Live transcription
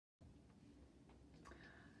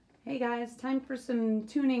Hey guys, time for some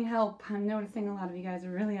tuning help. I'm noticing a lot of you guys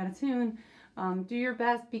are really out of tune. Do your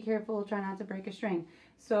best, be careful, try not to break a string.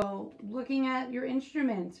 So looking at your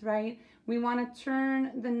instrument, right, we want to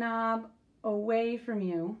turn the knob away from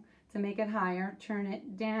you to make it higher, turn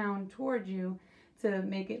it down towards you to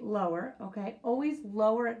make it lower, okay? Always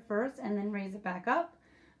lower it first and then raise it back up,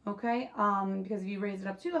 okay? Because if you raise it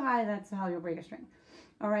up too high, that's how you'll break a string.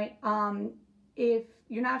 All right, if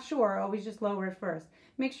you're not sure, always just lower it first.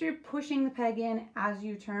 Make sure you're pushing the peg in as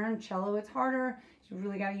you turn. Cello, it's harder. You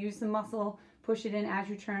really got to use the muscle. Push it in as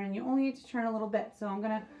you turn, and you only need to turn a little bit. So I'm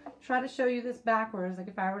going to try to show you this backwards. Like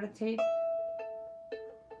if I were to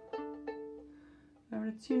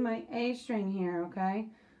tune my A string here, okay?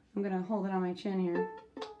 I'm going to hold it on my chin here.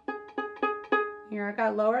 Here, I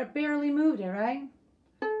got lower. I barely moved it, right?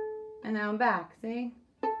 And now I'm back. See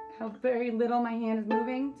how very little my hand is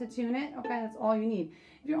moving to tune it? Okay, that's all you need.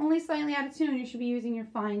 If you're only slightly out of tune, you should be using your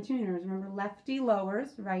fine tuners. Remember, lefty lowers,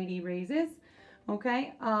 righty raises.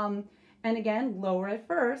 Okay, and again, lower it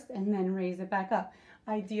first and then raise it back up.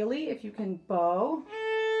 Ideally, if you can bow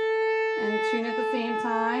and tune at the same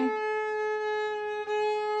time.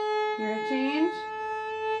 Hear it change?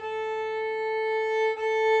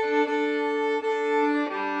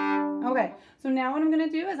 Okay, so now what I'm going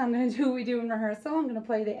to do is I'm going to do what we do in rehearsal. I'm going to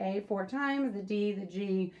play the A 4 times, the D, the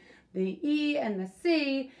G, the E, and the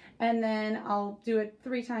C, and then I'll do it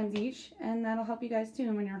 3 times each, and that'll help you guys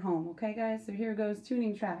tune when you're home. Okay, guys? So here goes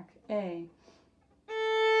tuning track A.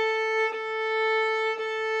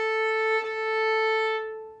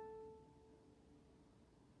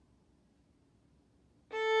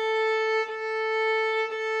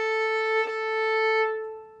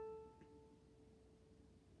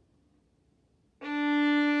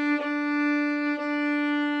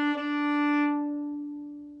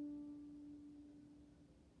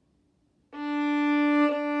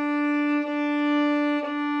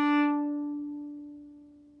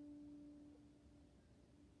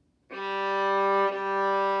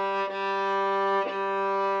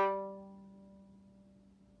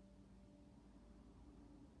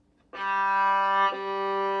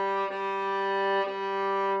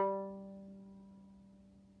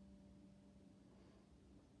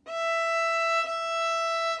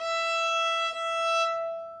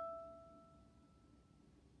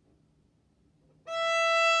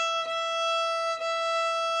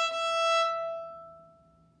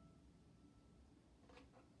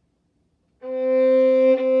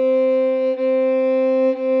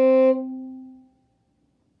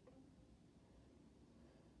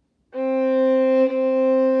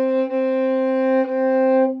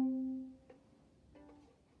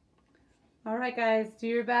 All right, guys, do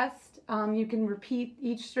your best. You can repeat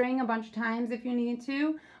each string a bunch of times if you need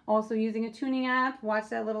to. Also using a tuning app, watch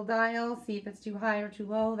that little dial, see if it's too high or too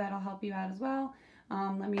low. That'll help you out as well.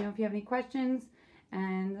 Let me know if you have any questions.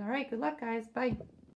 And all right, good luck, guys. Bye.